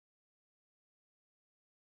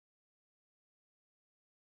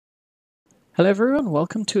Hello everyone,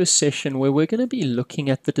 welcome to a session where we're going to be looking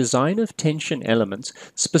at the design of tension elements,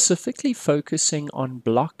 specifically focusing on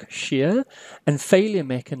block shear and failure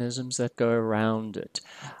mechanisms that go around it.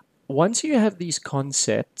 Once you have these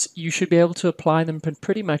concepts, you should be able to apply them in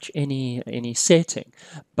pretty much any setting.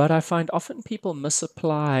 But I find often people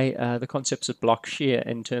misapply the concepts of block shear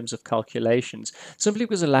in terms of calculations, simply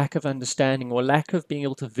because of lack of understanding or lack of being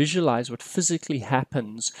able to visualize what physically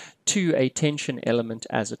happens to a tension element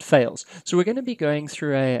as it fails. So we're going to be going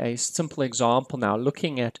through a simple example now,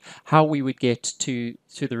 looking at how we would get to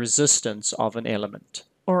the resistance of an element.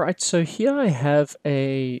 Alright, so here I have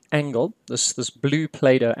a angle, this blue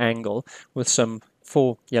Play-Doh angle with some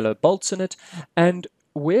 4 yellow bolts in it, and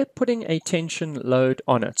we're putting a tension load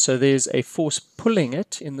on it. So there's a force pulling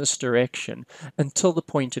it in this direction until the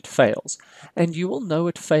point it fails. And you will know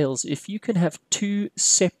it fails if you can have two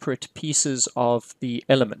separate pieces of the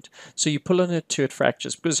element. So you pull on it till it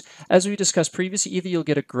fractures, because as we discussed previously, either you'll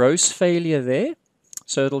get a gross failure there,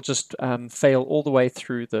 so it'll just fail all the way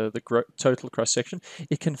through the total cross-section.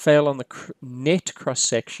 It can fail on the net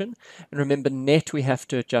cross-section. And remember, net we have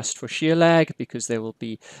to adjust for shear lag because there will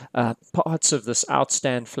be parts of this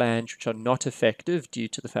outstand flange which are not effective due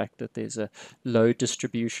to the fact that there's a load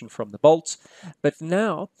distribution from the bolts. But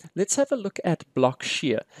now, let's have a look at block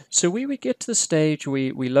shear. So we would get to the stage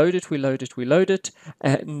we load it,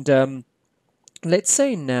 and let's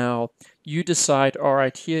say now you decide, all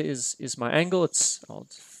right, here is my angle. I'll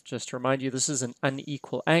just remind you, this is an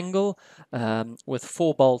unequal angle with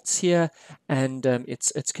 4 bolts here, and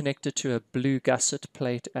it's connected to a blue gusset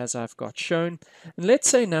plate as I've got shown. And let's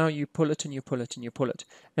say now you pull it and you pull it and you pull it.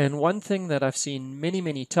 And one thing that I've seen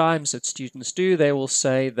many times that students do, they will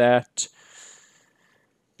say that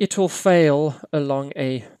it will fail along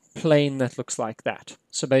a plane that looks like that.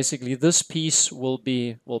 So basically this piece will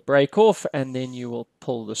break off and then you will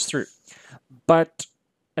pull this through. But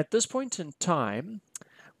at this point in time,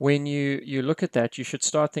 when you look at that, you should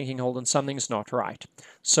start thinking, hold on, something's not right.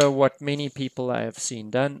 So what many people I have seen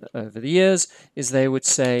done over the years is they would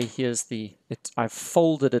say, I've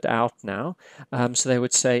folded it out now. So they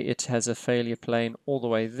would say it has a failure plane all the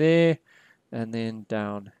way there and then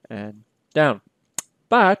down and down.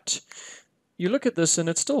 But you look at this and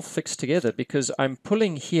it's still fixed together because I'm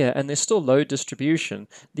pulling here and there's still load distribution.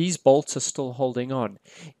 These bolts are still holding on.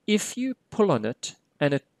 If you pull on it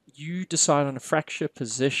and you decide on a fracture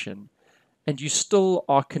position and you still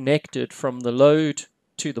are connected from the load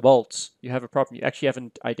to the bolts, you have a problem. You actually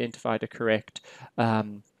haven't identified a correct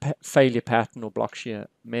failure pattern or block shear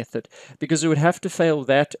method, because it would have to fail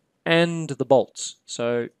that and the bolts.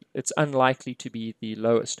 So it's unlikely to be the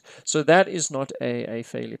lowest. So that is not a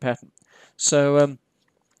failure pattern. So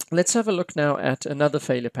let's have a look now at another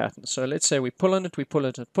failure pattern. So let's say we pull on it, we pull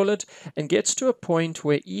it and pull it, and gets to a point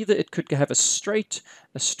where either it could have a straight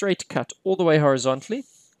cut all the way horizontally,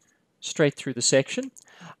 straight through the section.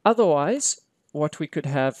 Otherwise, what we could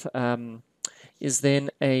have is then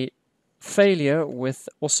a failure with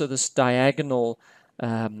also this diagonal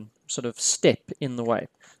sort of step in the way.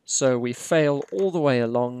 So we fail all the way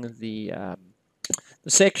along the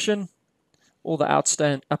section, or the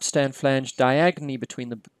upstand flange diagonally between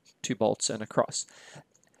the 2 bolts and across.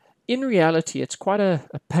 In reality, it's quite a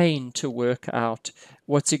pain to work out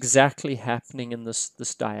what's exactly happening in this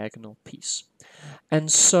diagonal piece.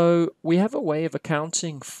 And so we have a way of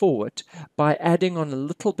accounting for it by adding on a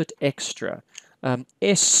little bit extra,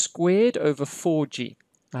 s squared over 4g.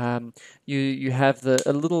 You have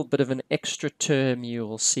a little bit of an extra term you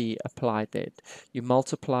will see applied there. You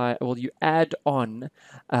multiply, well, you add on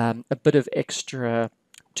a bit of extra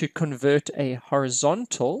to convert a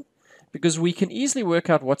horizontal, because we can easily work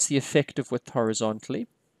out what's the effective width horizontally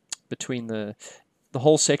between the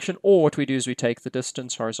whole section, or what we do is we take the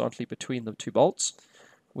distance horizontally between the 2 bolts.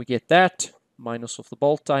 We get that minus off the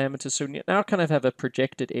bolt diameter, so we now kind of have a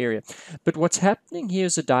projected area. But what's happening here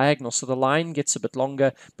is a diagonal, so the line gets a bit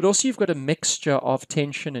longer, but also you've got a mixture of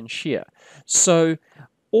tension and shear. So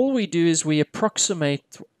all we do is we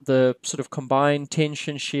approximate the sort of combined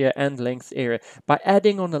tension, shear, and length area by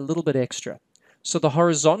adding on a little bit extra. So the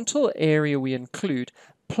horizontal area we include,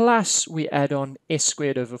 plus we add on s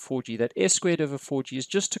squared over 4g. That s squared over 4g is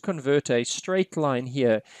just to convert a straight line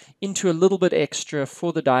here into a little bit extra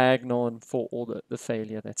for the diagonal and for all the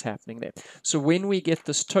failure that's happening there. So when we get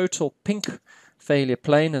this total pink failure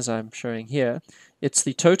plane, as I'm showing here, it's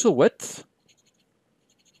the total width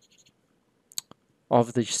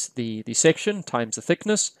of the section times the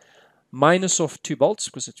thickness, minus off 2 bolts,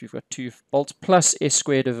 because we've got 2 bolts, plus s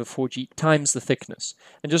squared over 4g times the thickness.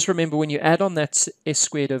 And just remember, when you add on that s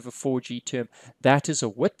squared over 4g term, that is a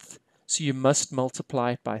width. So you must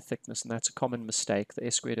multiply it by thickness, and that's a common mistake, the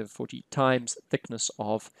S squared over 40 times thickness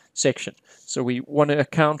of section. So we want to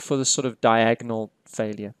account for this sort of diagonal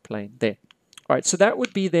failure plane there. All right, so that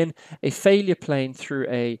would be then a failure plane through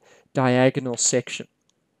a diagonal section.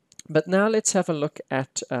 But now let's have a look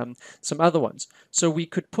at some other ones. So we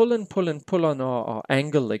could pull and pull and pull on our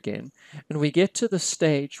angle again, and we get to the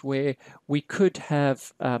stage where we could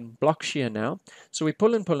have block shear now. So we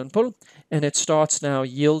pull and pull and pull, and it starts now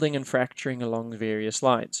yielding and fracturing along various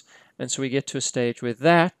lines. And so we get to a stage where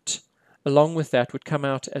that, along with that, would come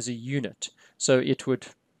out as a unit. So it would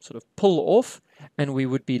sort of pull off, and we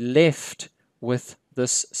would be left with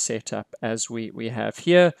this setup as we have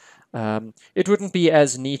here. It wouldn't be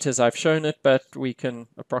as neat as I've shown it, but we can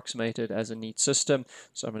approximate it as a neat system.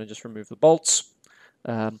 So I'm going to just remove the bolts.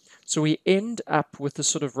 So we end up with a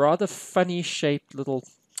sort of rather funny shaped little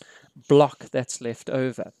block that's left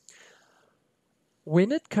over.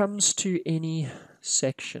 When it comes to any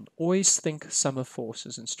section, always think sum of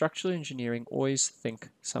forces. In structural engineering, always think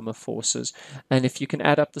sum of forces. And if you can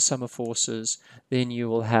add up the sum of forces, then you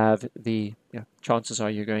will have the, chances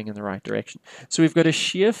are you're going in the right direction. So we've got a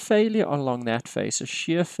shear failure along that face, a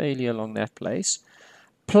shear failure along that place,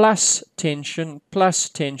 plus tension,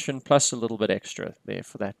 plus a little bit extra there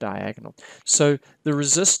for that diagonal. So the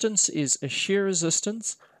resistance is a shear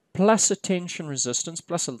resistance plus a tension resistance,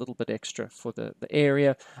 plus a little bit extra for the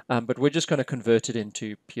area, but we're just going to convert it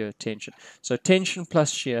into pure tension. So tension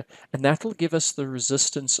plus shear, and that will give us the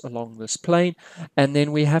resistance along this plane, and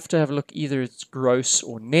then we have to have a look either it's gross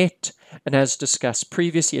or net, and as discussed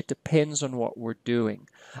previously, it depends on what we're doing.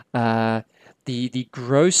 The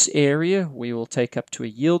gross area we will take up to a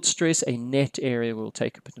yield stress, a net area we'll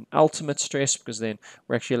take up to an ultimate stress, because then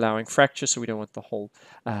we're actually allowing fracture, so we don't want the whole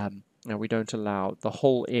we don't allow the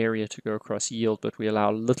whole area to go across yield, but we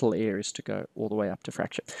allow little areas to go all the way up to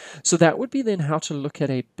fracture. So that would be then how to look at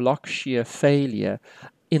a block shear failure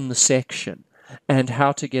in the section and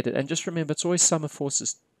how to get it. And just remember, it's always sum of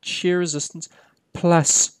forces, shear resistance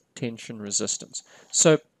plus tension resistance.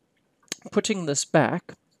 So putting this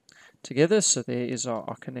back together, so there is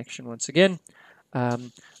our connection once again.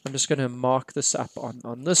 I'm just going to mark this up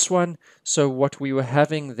on this one. So what we were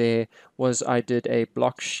having there was I did a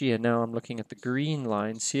block shear. Now I'm looking at the green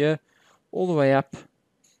lines here, all the way up,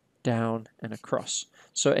 down, and across.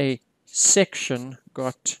 So a section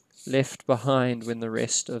got left behind when the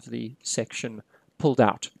rest of the section pulled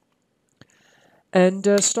out. And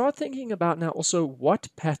start thinking about now also what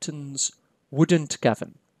patterns wouldn't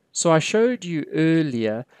govern. So I showed you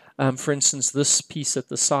earlier, for instance, this piece at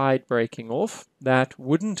the side breaking off, that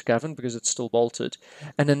wouldn't govern because it's still bolted.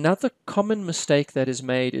 And another common mistake that is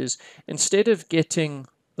made is instead of getting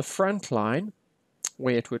the front line,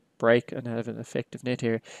 where it would break and have an effective net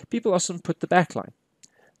area, people often put the back line.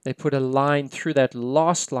 They put a line through that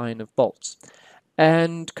last line of bolts.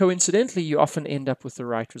 And coincidentally, you often end up with the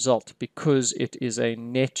right result because it is a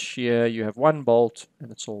net shear, you have one bolt,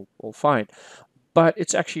 and it's all fine. But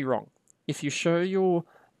it's actually wrong. If you show your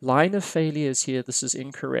line of failures here, this is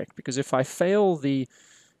incorrect, because if I fail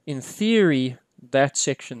in theory, that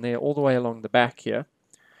section there all the way along the back here,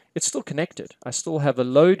 it's still connected. I still have a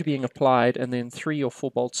load being applied and then 3 or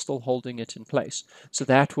 4 bolts still holding it in place. So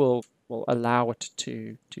that will allow it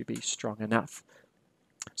to be strong enough.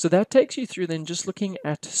 So that takes you through then just looking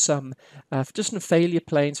at some just failure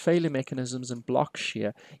planes, failure mechanisms, and block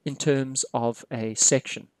shear in terms of a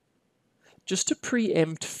section. Just to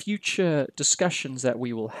preempt future discussions that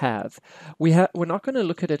we will have, we're not going to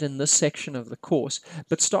look at it in this section of the course,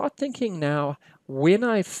 but start thinking now, when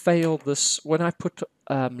I fail this, when I put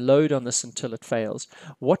load on this until it fails,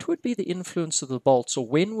 what would be the influence of the bolts, or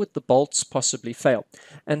when would the bolts possibly fail?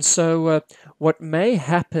 And so what may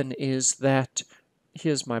happen is that,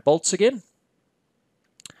 here's my bolts again.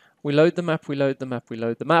 We load them up, we load them up, we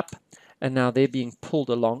load them up, and now they're being pulled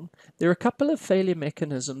along. There are a couple of failure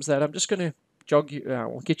mechanisms that I'm just going to jog you,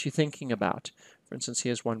 or get you thinking about. For instance,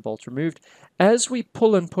 here's one bolt removed. As we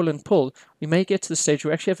pull and pull and pull, we may get to the stage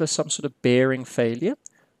where we actually have some sort of bearing failure.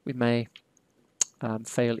 We may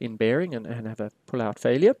fail in bearing and have a pull-out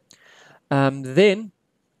failure. Then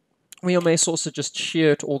we may also just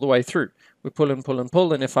shear it all the way through. We pull and pull and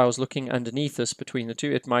pull, and if I was looking underneath this between the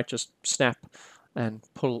two, it might just snap and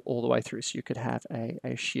pull all the way through. So you could have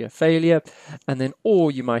a shear failure, and then,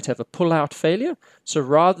 or you might have a pull-out failure. So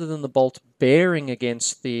rather than the bolt bearing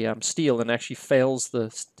against the steel and actually fails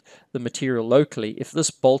the material locally, if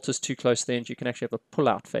this bolt is too close to the edge, you can actually have a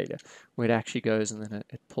pull-out failure where it actually goes and then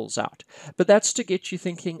it pulls out. But that's to get you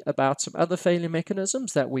thinking about some other failure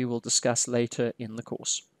mechanisms that we will discuss later in the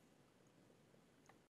course.